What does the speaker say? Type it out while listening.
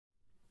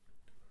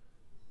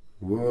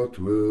What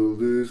will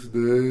this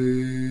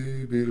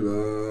day be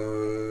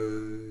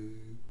like?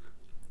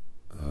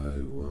 I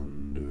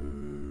wonder.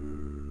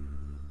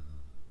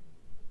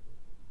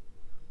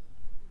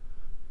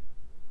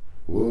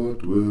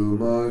 What will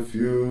my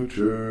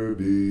future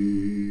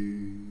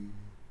be?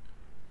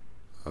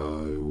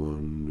 I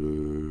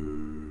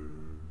wonder.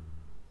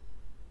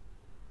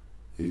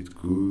 It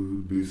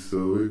could be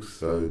so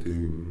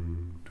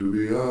exciting to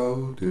be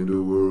out in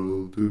the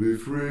world, to be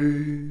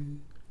free.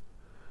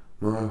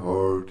 My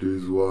heart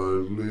is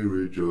wildly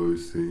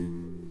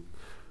rejoicing.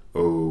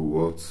 Oh,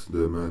 what's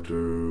the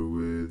matter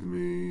with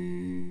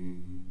me?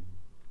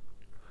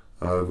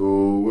 I've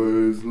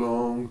always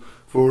longed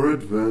for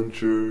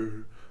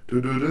adventure, to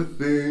do the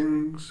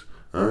things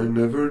I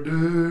never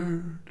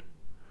dared.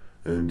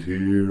 And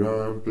here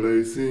I'm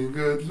placing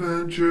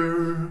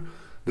adventure,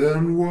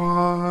 then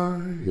why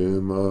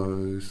am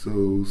I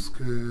so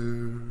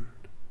scared?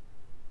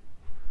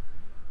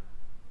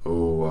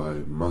 Oh, I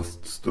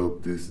must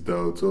stop these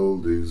doubts, all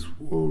these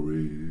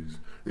worries.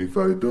 If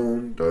I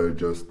don't, I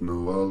just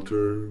know I'll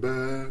turn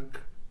back.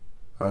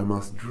 I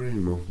must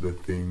dream of the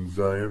things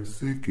I am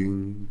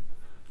seeking.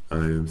 I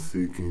am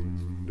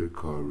seeking the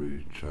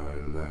courage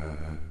I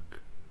lack.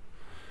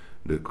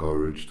 The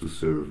courage to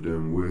serve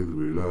them with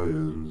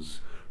reliance,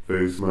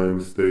 face my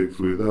mistakes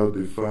without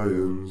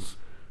defiance,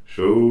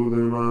 show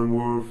them I'm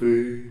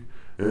worthy,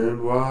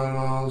 and while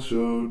I'll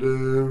show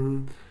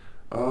them,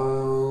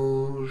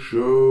 I'll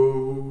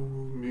show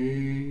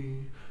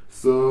me.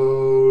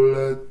 So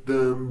let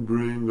them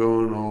bring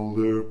on all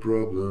their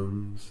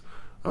problems,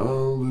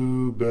 I'll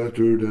do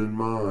better than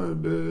my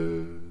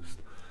best.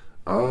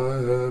 I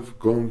have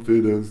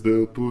confidence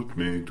they'll put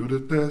me to the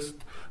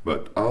test,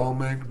 but I'll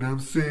make them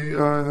see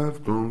I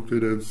have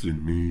confidence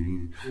in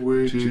me.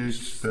 With each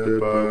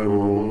step I'm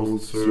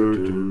almost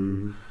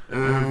certain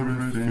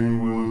everything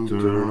will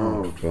turn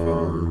out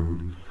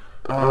fine.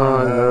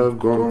 I have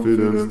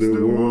confidence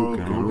the world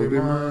can only be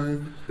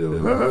mine. They'll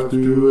have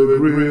to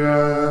agree I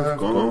have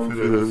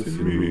confidence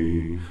in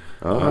me.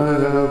 I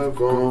have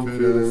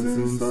confidence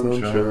in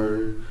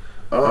sunshine.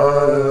 I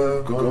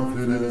have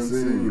confidence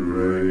in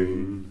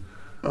rain.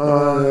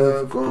 I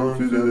have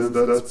confidence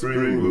that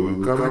spring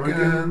will come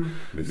again.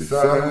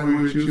 Beside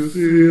which you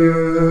see I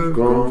have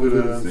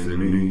confidence in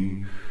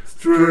me.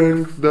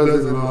 Strength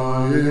doesn't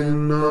lie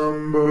in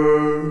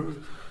numbers.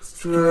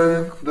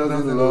 Strength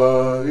doesn't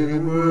lie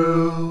in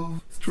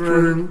wealth.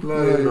 Strength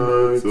lies in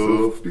nights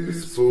of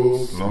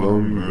peaceful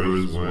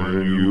slumbers.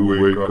 When you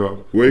wake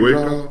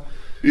up,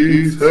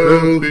 eat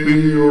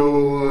healthy.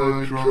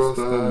 All I trust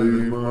I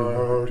leave my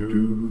heart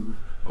to.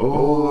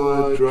 All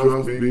I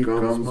trust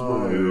becomes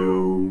my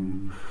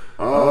own.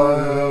 I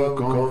have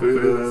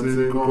confidence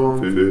in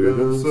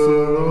confidence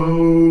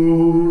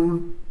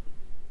alone.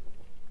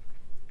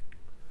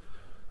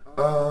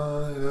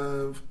 I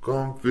have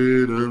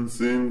confidence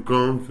in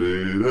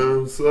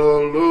confidence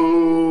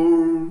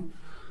alone.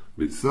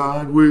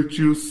 Beside which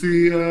you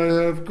see I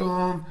have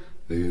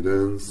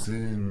confidence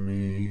in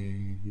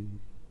me.